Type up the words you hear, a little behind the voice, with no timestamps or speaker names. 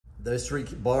Those 3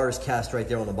 bars cast right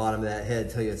there on the bottom of that head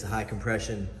tell you it's a high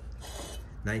compression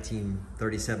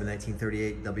 1937,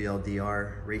 1938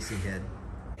 WLDR racing head.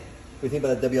 What do you think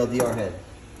about the WLDR head?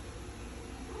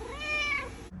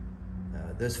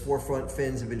 Those 4 front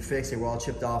fins have been fixed. They were all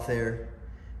chipped off there.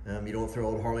 You don't throw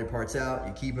old Harley parts out.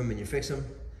 You keep them and you fix them.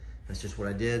 That's just what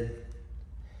I did.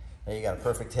 Now you got a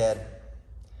perfect head,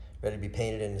 ready to be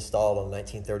painted and installed on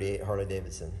 1938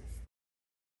 Harley-Davidson.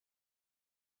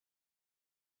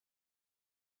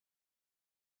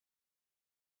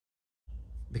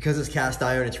 Because it's cast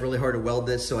iron, it's really hard to weld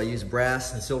this, so I use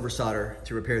brass and silver solder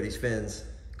to repair these fins.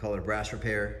 Call it a brass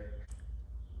repair.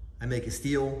 I make a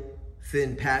steel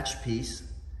fin patch piece,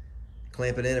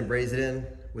 clamp it in and braze it in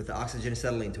with the oxygen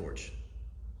acetylene torch.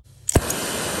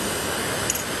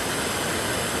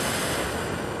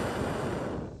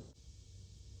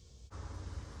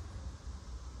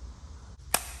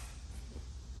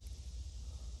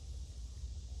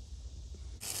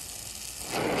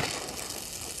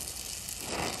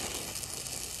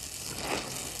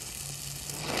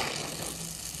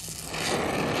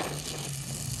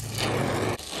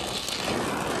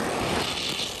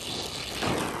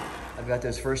 I've got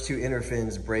those first 2 inner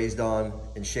fins brazed on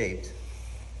and shaped.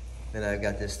 Then I've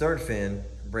got this 3rd fin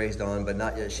brazed on but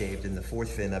not yet shaped, and the 4th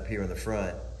fin up here on the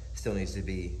front still needs to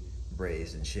be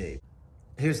brazed and shaped.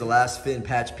 Here's the last fin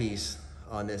patch piece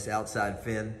on this outside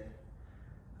fin.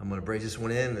 I'm gonna braze this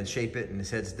one in and then shape it, and this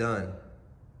head's done.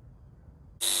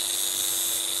 I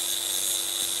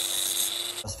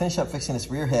was finished up fixing this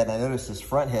rear head and I noticed this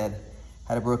front head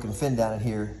had a broken fin down in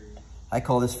here. I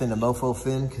call this fin a mofo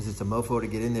fin because it's a mofo to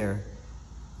get in there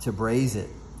to braze it.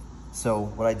 So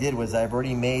what I did was I've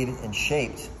already made and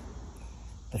shaped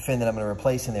the fin that I'm going to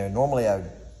replace in there. Normally I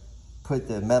would put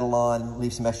the metal on,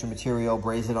 leave some extra material,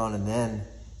 braze it on, and then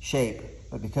shape.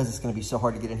 But because it's going to be so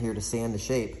hard to get in here to sand the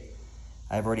shape,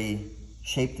 I've already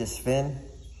shaped this fin,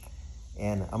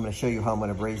 and I'm going to show you how I'm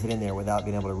going to braze it in there without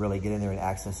being able to really get in there and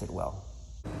access it well.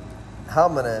 How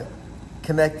I'm going to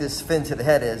connect this fin to the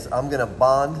head is I'm going to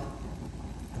bond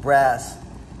brass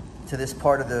to this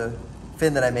part of the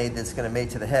fin that I made that's going to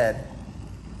mate to the head,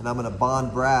 and I'm going to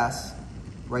bond brass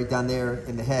right down there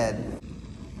in the head.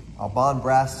 I'll bond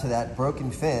brass to that broken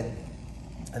fin,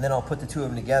 and then I'll put the 2 of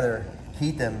them together,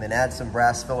 heat them, and add some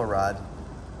brass filler rod,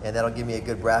 and that'll give me a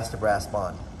good brass to brass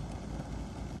bond.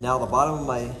 Now the bottom of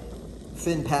my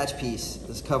fin patch piece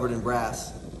is covered in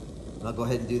brass, and I'll go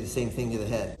ahead and do the same thing to the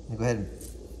head. I'll go ahead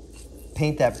and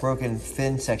paint that broken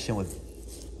fin section with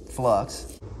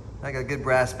flux. I got a good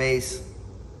brass base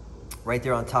right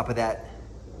there on top of that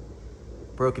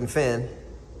broken fin.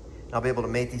 I'll be able to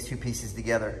mate these 2 pieces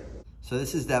together. So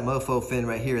this is that mofo fin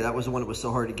right here. That was the one that was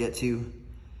so hard to get to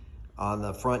on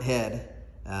the front head,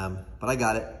 but I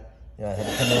got it. You know, I had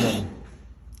to come in and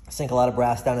sink a lot of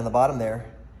brass down in the bottom there,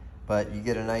 but you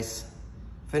get a nice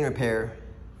fin repair.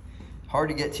 Hard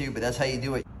to get to, but that's how you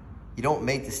do it. You don't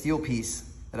mate the steel piece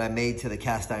that I made to the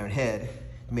cast iron head.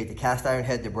 You mate the cast iron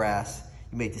head to brass,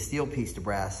 you mate the steel piece to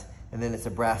brass, and then it's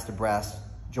a brass to brass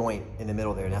joint in the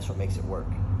middle there, and that's what makes it work.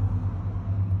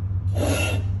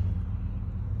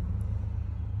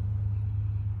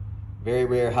 Very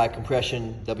rare high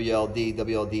compression WLD,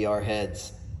 WLDR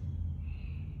heads.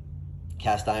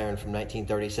 Cast iron from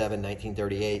 1937,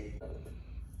 1938.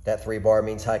 That 3 bar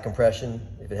means high compression.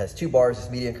 If it has 2 bars, it's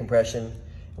medium compression.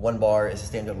 1 bar is a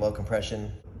standard low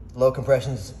compression. Low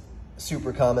compression's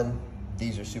super common.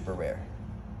 These are super rare.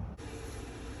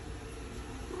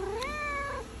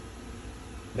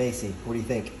 Macy, what do you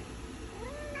think?